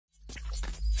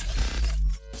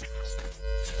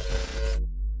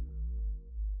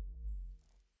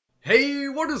Hey,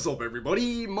 what is up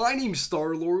everybody? My name's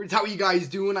Star-Lord. How are you guys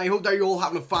doing? I hope that you're all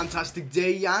having a fantastic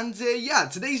day, and yeah,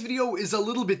 today's video is a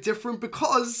little bit different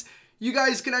because you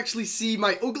guys can actually see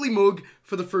my ugly mug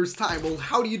for the first time. Well,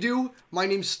 how do you do? My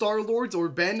name's Star-Lord, or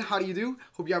Ben, how do you do?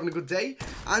 Hope you're having a good day.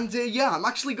 And yeah, I'm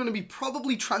actually going to be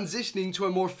probably transitioning to a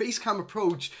more facecam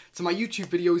approach to my YouTube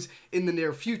videos in the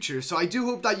near future. So I do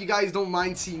hope that you guys don't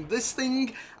mind seeing this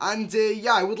thing. And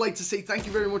yeah, I would like to say thank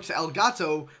you very much to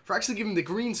Elgato for actually giving the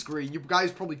green screen. You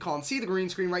guys probably can't see the green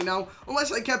screen right now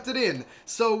unless I kept it in.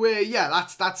 So yeah,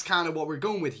 that's kind of what we're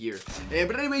going with here.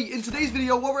 But anyway, in today's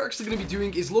video, what we're actually going to be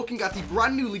doing is looking at the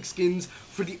brand new league skins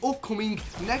for the upcoming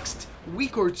next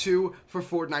week or two for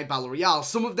Fortnite Battle Royale.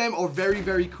 Some of them are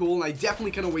very cool, and I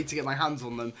definitely cannot wait to get my hands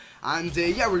on them. And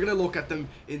yeah, we're going to look at them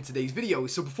in today's video.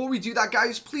 So before we do that,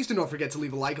 guys, please do not forget to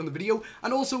leave a like on the video,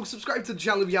 and also subscribe to the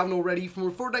channel if you haven't already for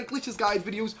more Fortnite glitches, guides,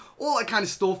 videos, all that kind of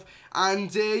stuff.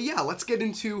 And yeah, let's get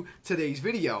into today's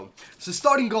video. So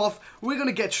starting off, we're going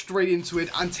to get straight into it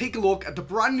and take a look at the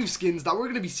brand new skins that we're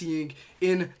going to be seeing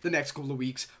in the next couple of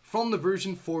weeks from the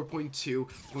version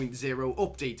 4.2.0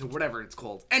 update, or whatever it's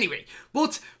called. Anyway,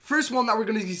 but first one that we're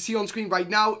going to see on screen right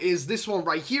now is this one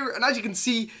right here, and as you can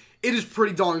see, it is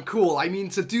pretty darn cool. I mean,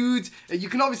 it's a dude. You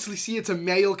can obviously see it's a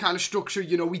male kind of structure.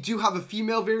 You know, we do have a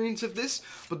female variant of this,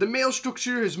 but the male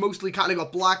structure is mostly kind of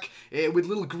got black with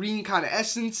little green kind of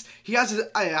essence. He has a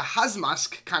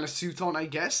hazmat kind of suit on, I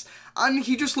guess, and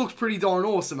he just looks pretty darn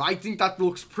awesome. I think that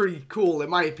looks pretty cool, in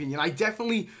my opinion. I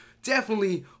definitely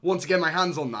want to get my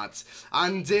hands on that.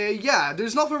 And yeah,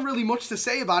 there's nothing really much to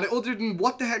say about it other than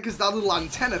what the heck is that little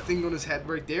antenna thing on his head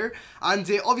right there. And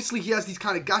obviously he has these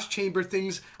kind of gas chamber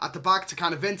things at the back to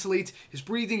kind of ventilate his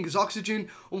breathing, his oxygen.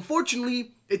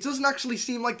 Unfortunately, it doesn't actually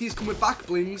seem like these come with back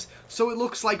blings, so it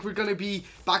looks like we're going to be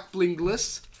back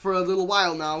blingless for a little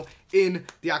while now in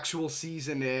the actual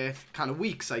season kind of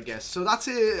weeks, I guess. So that's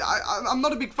it. I'm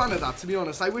not a big fan of that, to be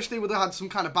honest. I wish they would have had some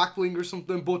kind of back bling or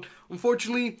something, but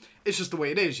unfortunately, it's just the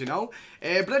way it is, you know?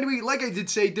 But anyway, like I did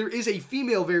say, there is a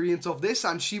female variant of this,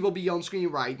 and she will be on screen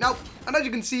right now. And as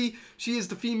you can see, she is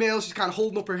the female. She's kind of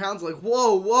holding up her hands like,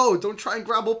 whoa, don't try and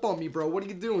grab up on me, bro. What are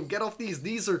you doing? Get off these.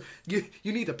 These are, you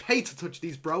need to pay to touch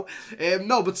these, bro.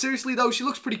 No, but seriously though, she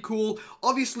looks pretty cool.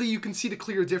 Obviously, you can see the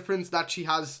clear difference that she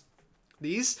has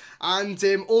these, and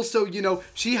also, you know,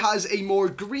 she has a more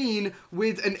green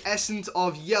with an essence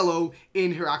of yellow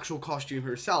in her actual costume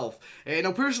herself.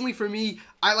 Now personally for me,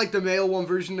 I like the male one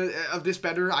version of this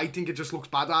better. I think it just looks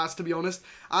badass, to be honest.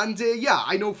 And yeah,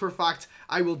 I know for a fact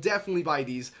I will definitely buy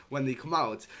these when they come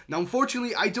out. Now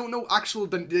unfortunately, I don't know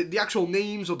the actual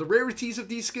names or the rarities of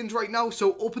these skins right now,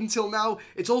 so up until now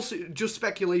it's also just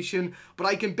speculation, but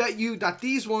I can bet you that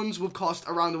these ones will cost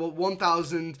around about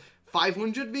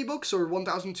 1,500 V-Bucks or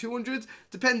 1,200,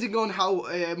 depending on how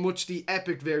much the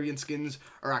epic variant skins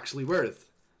are actually worth.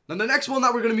 Now the next one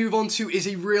that we're going to move on to is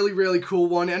a really cool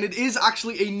one, and it is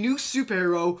actually a new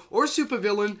superhero or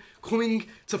supervillain coming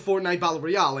to Fortnite Battle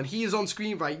Royale, and he is on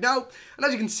screen right now. And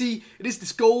as you can see, it is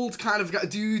this gold kind of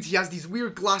dude. He has these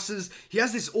weird glasses. He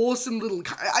has this awesome little,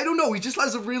 I don't know, he just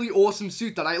has a really awesome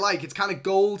suit that I like. It's kind of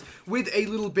gold with a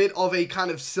little bit of a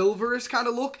kind of silverish kind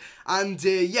of look, and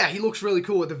yeah, he looks really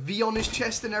cool with a V on his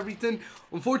chest and everything.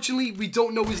 Unfortunately, we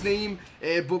don't know his name,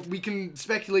 but we can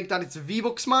speculate that it's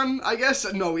V-Bucks Man, I guess.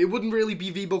 No, it wouldn't really be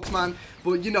V-Bucks Man,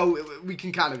 but you know, we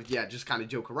can kind of, yeah, just kind of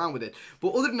joke around with it. But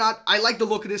other than that, I like the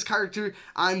look of this character,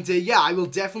 and yeah, I will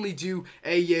definitely do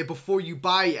a before you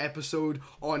buy episode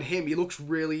on him. He looks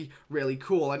really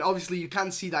cool, and obviously you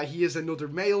can see that he is another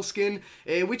male skin,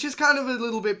 which is kind of a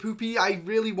little bit poopy. I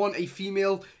really want a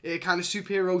female kind of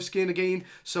superhero skin again,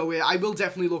 so I will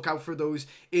definitely look out for those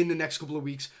in the next couple of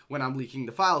weeks when I'm leaking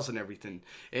the files and everything.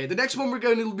 The next one we're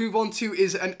going to move on to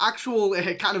is an actual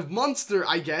kind of monster,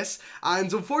 I guess,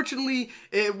 and unfortunately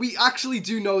we actually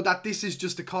do know that this is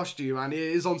just a costume, and it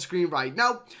is on screen right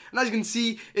now. And as you can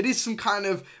see, it is some kind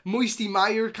of Moisty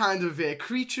Mire kind of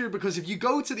creature, because if you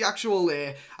go to the actual,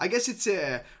 I guess it's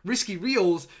Risky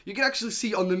Reels, you can actually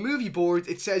see on the movie board,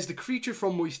 it says the creature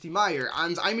from Moisty Mire,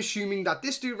 and I'm assuming that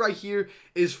this dude right here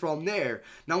is from there.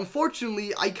 Now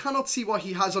unfortunately, I cannot see what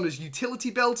he has on his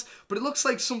utility belt, but it looks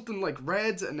like something like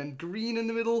red and then green in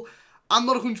the middle. I'm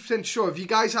not 100% sure. If you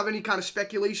guys have any kind of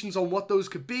speculations on what those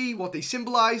could be, what they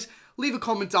symbolize, leave a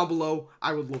comment down below.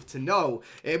 I would love to know.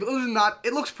 But other than that,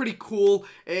 it looks pretty cool.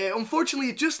 Unfortunately,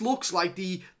 it just looks like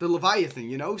the Leviathan,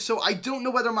 you know? So I don't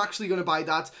know whether I'm actually going to buy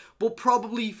that, but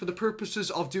probably for the purposes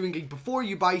of doing a before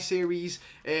you buy series,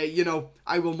 you know,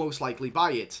 I will most likely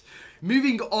buy it.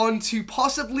 Moving on to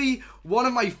possibly one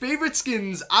of my favorite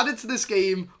skins added to this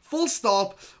game, full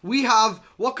stop, we have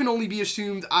what can only be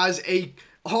assumed as a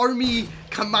army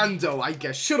commando, I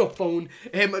guess. Shut up, phone.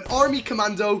 An army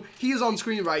commando. He is on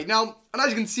screen right now. And as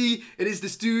you can see, it is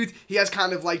this dude. He has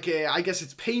kind of like, I guess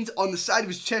it's paint on the side of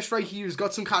his chest right here. He's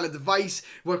got some kind of device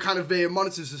where kind of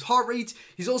monitors his heart rate.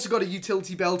 He's also got a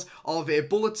utility belt of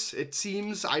bullets, it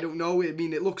seems. I don't know. I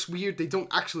mean, it looks weird. They don't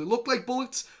actually look like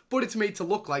bullets, but it's made to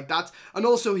look like that. And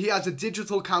also, he has a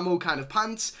digital camo kind of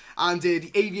pants and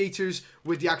the aviators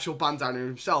with the actual bandana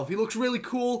himself. He looks really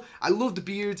cool. I love the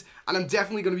beard, and I'm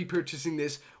definitely going to be purchasing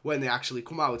this when they actually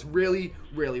come out. It's really,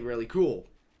 really, really cool.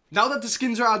 Now that the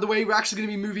skins are out of the way, we're actually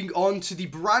going to be moving on to the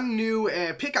brand new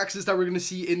pickaxes that we're going to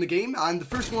see in the game. And the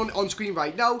first one on screen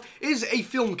right now is a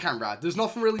film camera. There's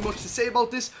nothing really much to say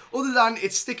about this other than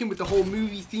it's sticking with the whole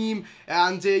movie theme.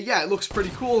 And yeah, it looks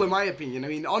pretty cool in my opinion. I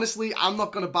mean, honestly, I'm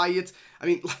not going to buy it. I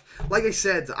mean, like I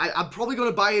said, I'm probably going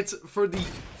to buy it for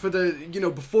the you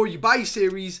know, before you buy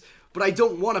series. But I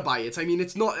don't want to buy it. I mean,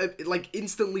 it's not, like,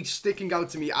 instantly sticking out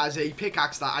to me as a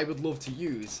pickaxe that I would love to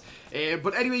use.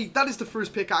 But anyway, that is the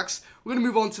first pickaxe. We're going to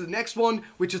move on to the next one,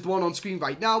 which is the one on screen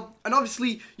right now. And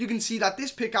obviously, you can see that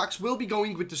this pickaxe will be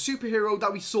going with the superhero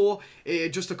that we saw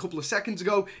just a couple of seconds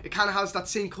ago. It kind of has that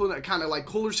same color, kind of like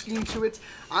color scheme to it.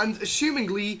 And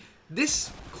assumingly,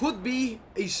 this could be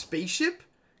a spaceship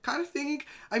kind of thing.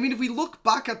 I mean, if we look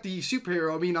back at the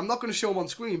superhero, I mean, I'm not going to show him on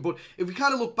screen, but if we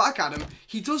kind of look back at him,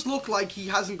 he does look like he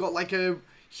hasn't got like a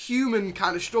human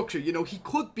kind of structure. You know, he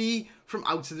could be from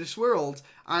out of this world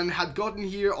and had gotten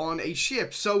here on a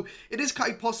ship. So it is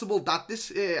quite possible that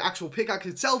this actual pickaxe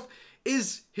itself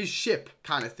is his ship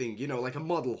kind of thing, you know, like a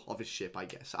model of his ship, I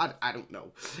guess. I don't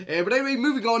know. But anyway,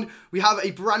 moving on, we have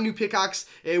a brand new pickaxe,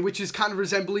 which is kind of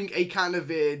resembling a kind of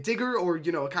digger or,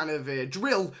 you know, a kind of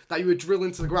drill that you would drill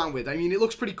into the ground with. I mean, it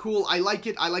looks pretty cool. I like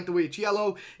it. I like the way it's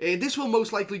yellow. This will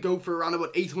most likely go for around about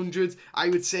 800, I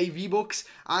would say, V-Bucks.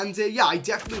 And yeah, I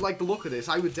definitely like the look of this.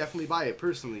 I would definitely buy it,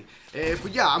 personally.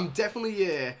 But yeah, I'm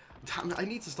definitely, I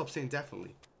need to stop saying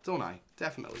definitely, don't I?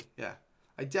 Definitely, yeah.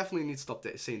 I definitely need to stop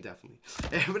saying definitely.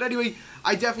 But anyway,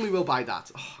 I definitely will buy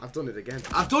that. Oh, I've done it again.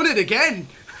 I've done it again!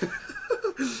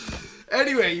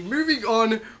 Anyway, moving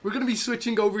on, we're going to be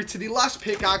switching over to the last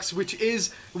pickaxe, which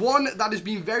is one that has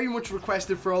been very much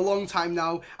requested for a long time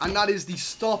now, and that is the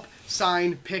stop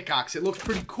sign pickaxe. It looks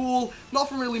pretty cool.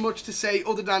 Nothing really much to say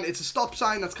other than it's a stop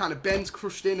sign that's kind of bent,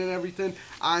 crushed in and everything,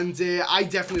 and I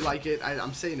definitely like it.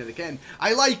 I'm saying it again.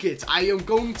 I like it. I am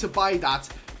going to buy that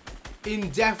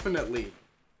indefinitely.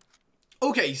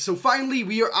 Okay, so finally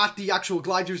we are at the actual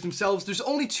gliders themselves. There's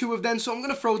only 2 of them, so I'm going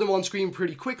to throw them on screen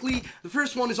pretty quickly. The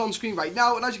first one is on screen right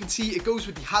now, and as you can see, it goes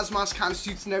with the hazmat kind of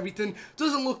suits and everything.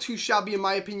 Doesn't look too shabby in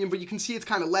my opinion, but you can see it's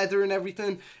kind of leather and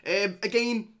everything.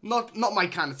 Again, not my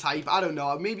kind of type. I don't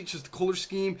know. Maybe it's just the color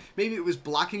scheme. Maybe it was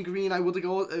black and green, I would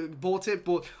have bought it,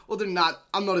 but other than that,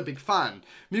 I'm not a big fan.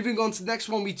 Moving on to the next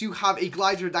one, we do have a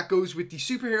glider that goes with the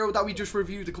superhero that we just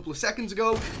reviewed a couple of seconds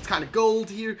ago. It's kind of gold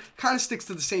here, kind of sticks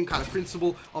to the same kind of principle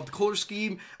of the color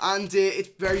scheme, and it's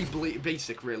very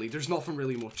basic, really. There's nothing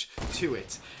really much to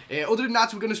it. Other than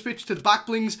that, we're going to switch to the back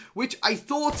blings, which I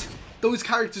thought those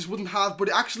characters wouldn't have, but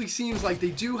it actually seems like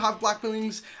they do have black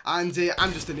blings, and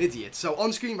I'm just an idiot. So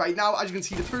on screen right now, as you can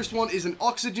see, the first one is an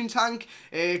oxygen tank,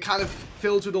 kind of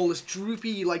filled with all this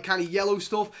droopy, like, kind of yellow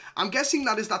stuff. I'm guessing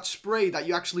that is that spray that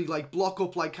you actually, like, block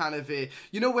up, like, kind of,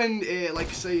 you know when, like,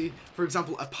 say, for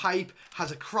example, a pipe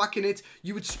has a crack in it,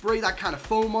 you would spray that kind of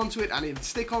foam onto it, and it'd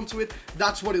stick onto it.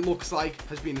 That's what it looks like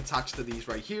has been attached to these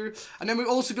right here. And then we're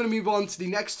also going to move on to the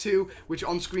next 2, which are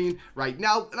on screen right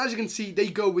now. And as you can see, they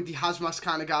go with the hazmat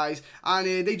kind of guys, and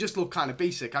they just look kind of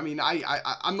basic. I mean,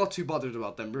 I'm not too bothered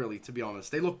about them, really, to be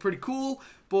honest. They look pretty cool,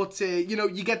 but, you know,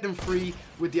 you get them free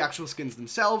with the actual skins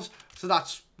themselves, so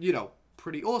that's, you know,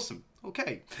 pretty awesome.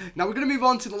 Okay, now we're going to move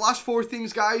on to the last 4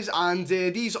 things, guys, and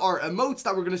these are emotes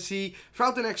that we're going to see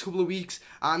throughout the next couple of weeks.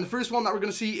 And the first one that we're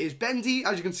going to see is Bendy.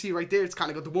 As you can see right there, it's kind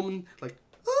of got the woman, like,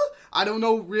 I don't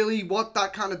know really what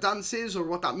that kind of dance is or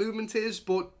what that movement is,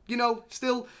 but, you know,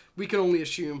 still, we can only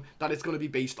assume that it's going to be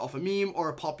based off a meme or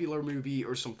a popular movie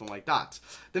or something like that.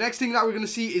 The next thing that we're going to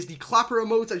see is the clapper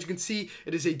emote. As you can see,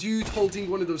 it is a dude holding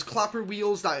one of those clapper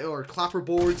wheels that, or clapper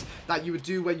boards that you would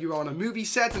do when you're on a movie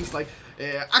set, and it's like,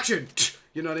 action,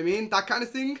 you know what I mean? That kind of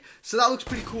thing. So that looks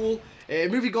pretty cool.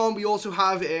 Moving on, we also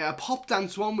have a pop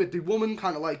dance one with the woman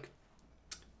kind of like,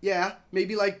 yeah,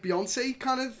 maybe like Beyonce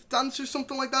kind of dance or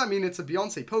something like that. I mean, it's a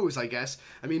Beyonce pose, I guess.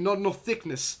 I mean, not enough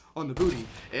thickness on the booty.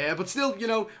 But still, you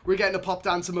know, we're getting a pop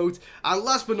dance emote. And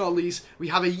last but not least, we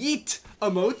have a yeet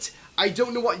emote. I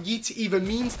don't know what yeet even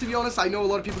means, to be honest. I know a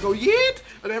lot of people go yeet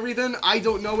and everything. I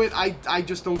don't know it. I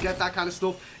just don't get that kind of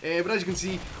stuff. But as you can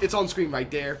see, it's on screen right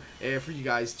there for you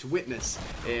guys to witness.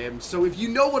 So if you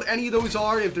know what any of those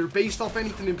are, if they're based off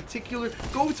anything in particular,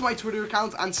 go to my Twitter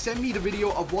account and send me the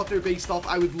video of what they're based off.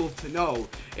 I would love to know.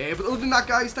 But other than that,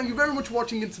 guys, thank you very much for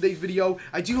watching in today's video.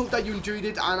 I do hope that you enjoyed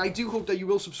it, and I do hope that you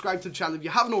will subscribe to the channel if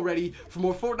you haven't already for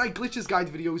more Fortnite glitches guide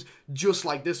videos just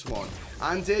like this one.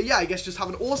 And yeah, I guess just have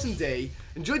an awesome day.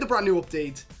 Enjoy the brand new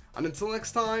update, and until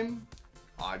next time,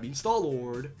 I've been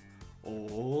Star-Lord.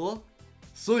 Oh,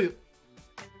 see ya.